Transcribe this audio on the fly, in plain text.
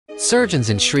Surgeons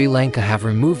in Sri Lanka have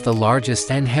removed the largest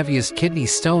and heaviest kidney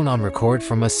stone on record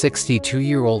from a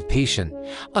 62-year-old patient,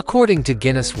 according to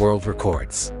Guinness World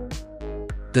Records.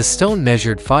 The stone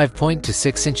measured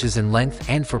 5.26 inches in length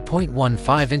and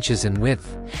 4.15 inches in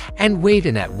width, and weighed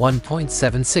in at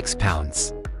 1.76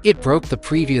 pounds. It broke the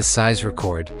previous size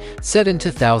record, set in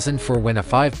 2004 when a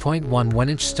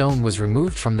 5.11-inch stone was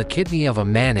removed from the kidney of a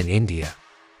man in India.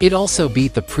 It also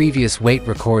beat the previous weight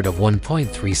record of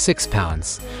 1.36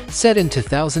 pounds, set in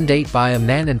 2008 by a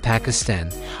man in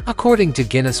Pakistan, according to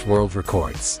Guinness World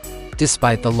Records.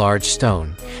 Despite the large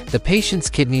stone, the patient's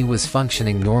kidney was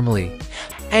functioning normally,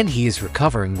 and he is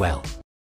recovering well.